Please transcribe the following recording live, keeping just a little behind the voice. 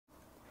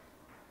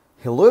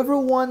Hello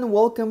everyone,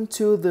 welcome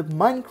to the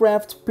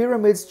Minecraft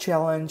Pyramids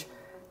Challenge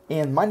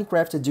and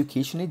Minecraft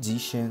Education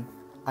Edition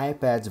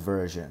iPad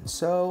version.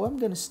 So I'm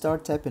gonna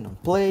start tapping on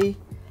play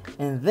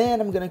and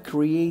then I'm gonna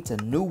create a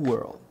new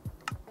world.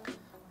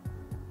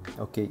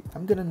 Okay,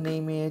 I'm gonna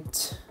name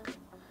it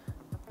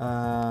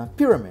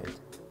Pyramid.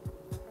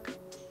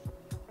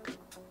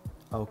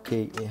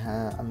 Okay,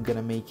 I'm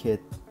gonna make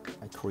it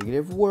a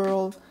creative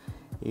world.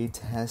 It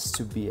has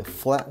to be a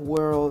flat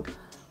world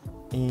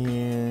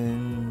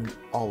and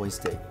always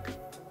day.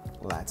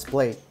 Let's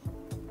play.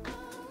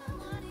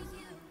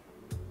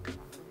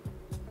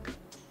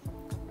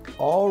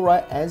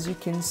 Alright, as you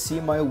can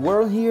see my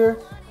world here,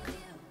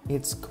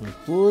 it's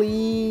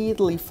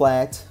completely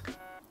flat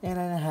and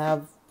I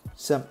have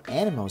some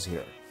animals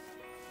here.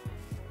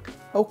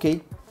 Okay,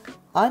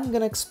 I'm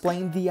gonna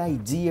explain the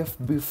idea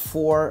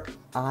before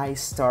I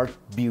start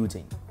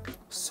building.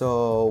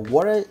 So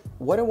what I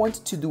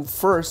want to do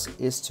first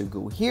is to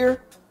go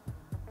here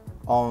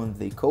on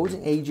the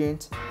coding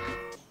agent.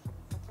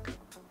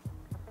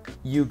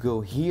 You go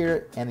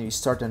here and you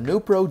start a new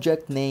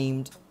project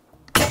named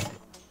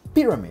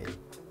Pyramid.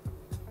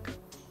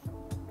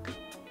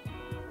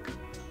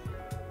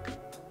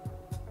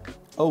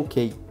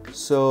 Okay,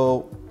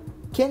 so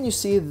can you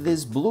see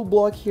this blue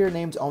block here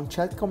named on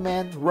chat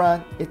command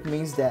run? It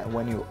means that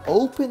when you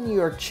open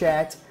your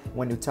chat,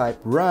 when you type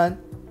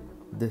run,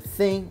 the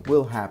thing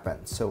will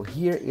happen. So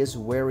here is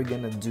where we're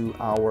gonna do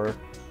our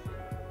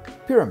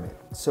pyramid.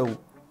 So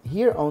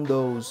here on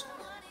those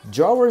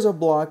drawers of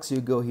blocks, you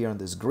go here on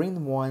this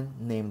green one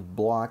named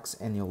blocks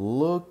and you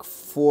look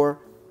for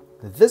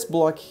this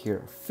block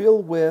here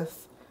filled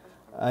with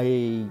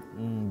a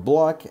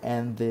block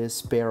and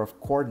this pair of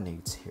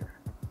coordinates here.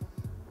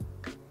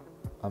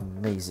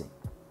 Amazing.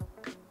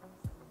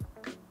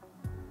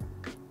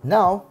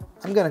 Now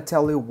I'm gonna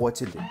tell you what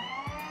to do.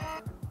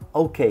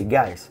 Okay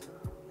guys,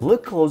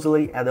 look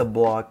closely at the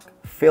block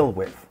filled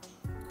with.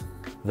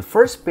 The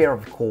first pair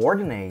of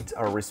coordinates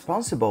are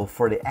responsible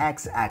for the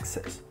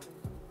x-axis,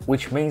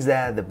 which means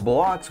that the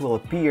blocks will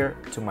appear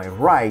to my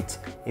right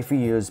if we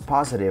use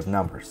positive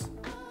numbers.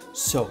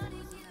 So,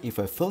 if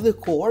I fill the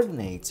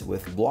coordinates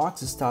with blocks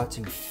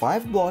starting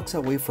 5 blocks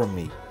away from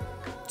me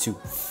to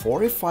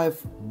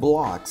 45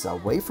 blocks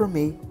away from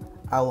me,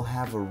 I will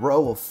have a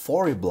row of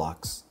 40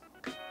 blocks.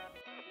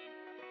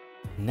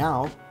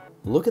 Now,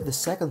 look at the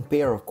second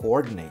pair of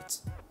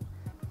coordinates.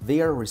 They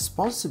are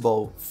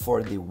responsible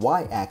for the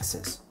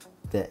y-axis,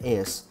 that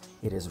is,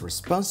 it is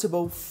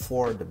responsible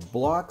for the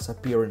blocks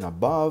appearing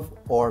above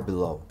or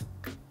below.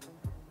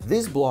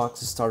 These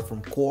blocks start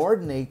from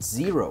coordinate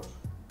 0,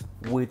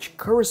 which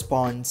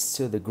corresponds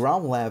to the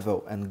ground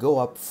level, and go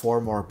up 4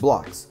 more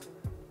blocks,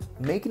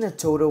 making a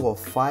total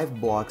of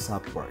 5 blocks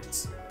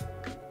upwards.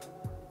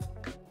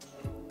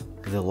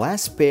 The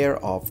last pair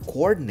of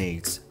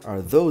coordinates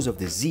are those of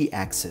the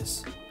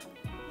z-axis,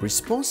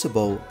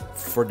 responsible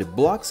for the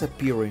blocks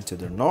appearing to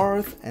the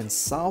north and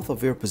south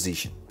of your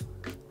position.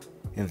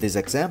 In this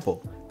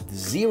example, the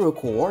 0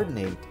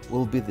 coordinate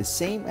will be the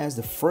same as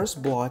the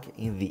first block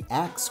in the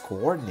x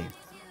coordinate,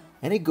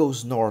 and it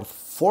goes north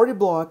 40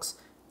 blocks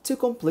to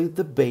complete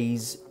the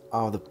base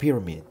of the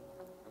pyramid.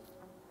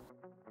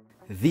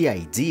 The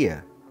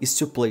idea is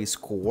to place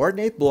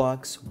coordinate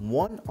blocks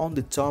one on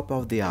the top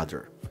of the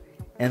other,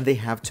 and they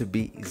have to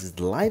be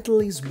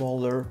slightly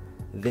smaller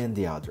than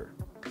the other.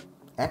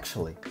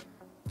 Actually,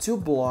 2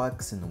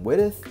 blocks in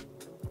width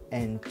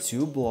and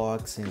 2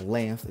 blocks in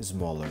length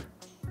smaller.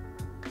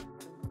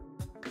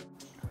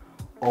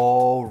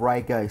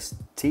 Alright guys,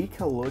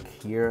 take a look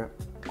here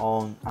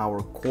on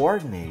our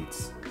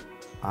coordinates.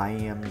 I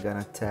am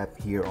gonna tap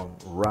here on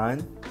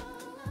run,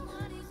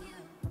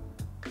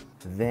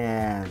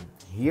 then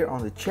here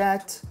on the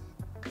chat,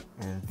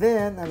 and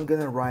then I'm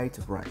gonna write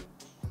run.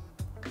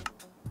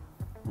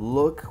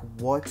 Look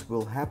what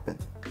will happen.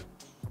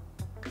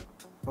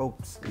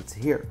 Oops, it's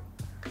here.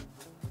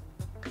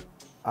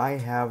 I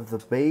have the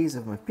base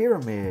of my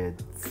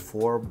pyramid,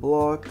 4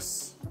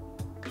 blocks,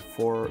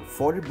 for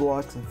 40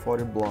 blocks and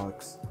 40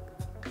 blocks.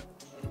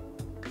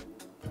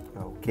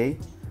 Okay,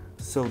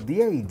 so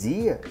the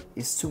idea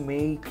is to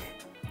make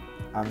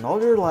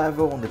another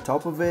level on the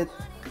top of it,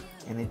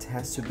 and it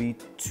has to be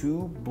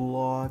 2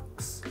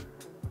 blocks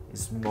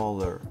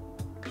smaller,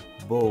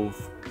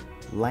 both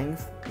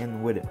length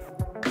and width.